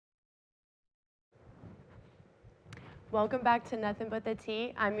Welcome back to Nothing But the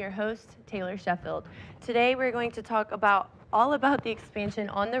Tea. I'm your host, Taylor Sheffield. Today we're going to talk all about the expansion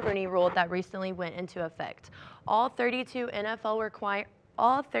on the Rooney Rule that recently went into effect. All 32 NFL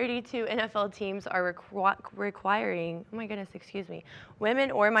teams are requiring,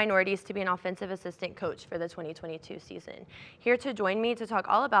 women or minorities to be an offensive assistant coach for the 2022 season. Here to join me to talk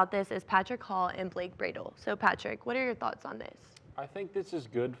all about this is Patrick Hall and Blake Bradel. So Patrick, what are your thoughts on this? I think this is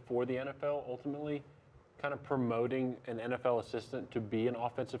good for the NFL, ultimately, kind of promoting an NFL assistant to be an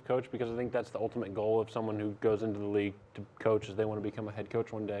offensive coach, because I think that's the ultimate goal of someone who goes into the league to coach, is they want to become a head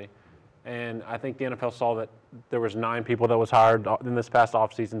coach one day. And I think the NFL saw that there was 9 people that was hired in this past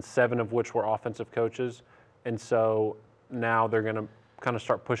offseason, 7 of which were offensive coaches. And so now they're going to kind of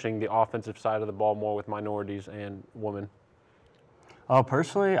start pushing the offensive side of the ball more with minorities and women.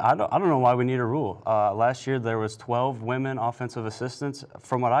 Personally, I don't know why we need a rule. Last year there was 12 women offensive assistants.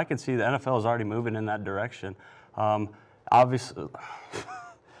 From what I can see, the NFL is already moving in that direction. Obviously,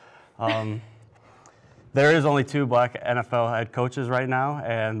 there is only 2 black NFL head coaches right now,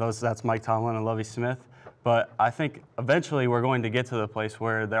 and that's Mike Tomlin and Lovie Smith. But I think eventually we're going to get to the place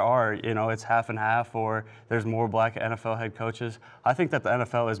where there are, it's half and half, or there's more black NFL head coaches. I think that the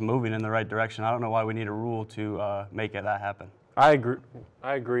NFL is moving in the right direction. I don't know why we need a rule to make that happen. I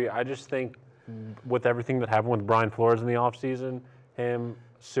agree. I just think with everything that happened with Brian Flores in the offseason, him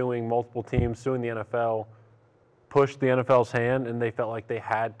suing multiple teams, suing the NFL, pushed the NFL's hand, and they felt like they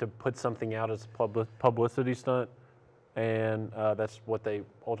had to put something out as a publicity stunt, and that's what they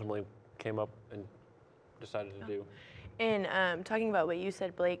ultimately came up and decided to do. And talking about what you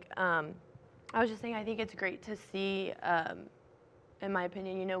said, Blake, I was just saying I think it's great to see, in my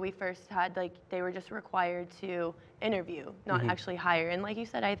opinion, we first had, they were just required to interview, not actually hire. And like you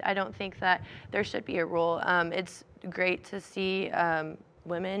said, I don't think that there should be a rule. It's great to see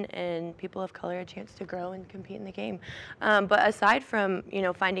women and people of color a chance to grow and compete in the game. But aside from,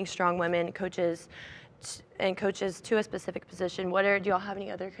 finding strong women coaches to a specific position, do y'all have any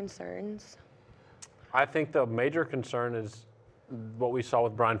other concerns? I think the major concern is what we saw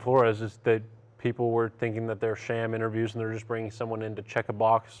with Brian Flores, is that people were thinking that they're sham interviews and they're just bringing someone in to check a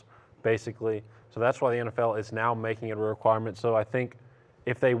box, basically. So that's why the NFL is now making it a requirement. So I think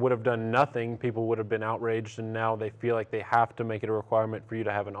if they would have done nothing, people would have been outraged, and now they feel like they have to make it a requirement for you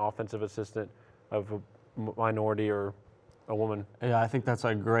to have an offensive assistant of a minority or a woman. Yeah, I think that's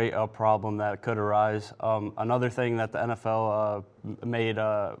a great problem that could arise. Another thing that the NFL made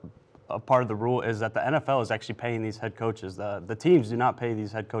a part of the rule is that the NFL is actually paying these head coaches. The teams do not pay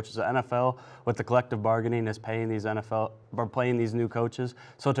these head coaches. The NFL, with the collective bargaining, is paying these new coaches.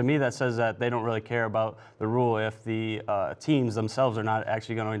 So to me, that says that they don't really care about the rule if the teams themselves are not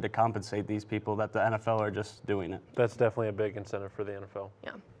actually going to compensate these people, that the NFL are just doing it. That's definitely a big incentive for the NFL.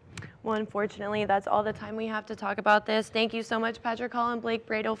 Yeah. Well, unfortunately, that's all the time we have to talk about this. Thank you so much, Patrick Hall and Blake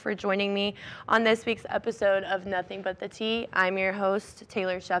Bradel, for joining me on this week's episode of Nothing But the Tea. I'm your host,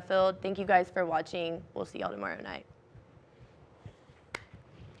 Taylor Sheffield. Thank you guys for watching. We'll see y'all tomorrow night.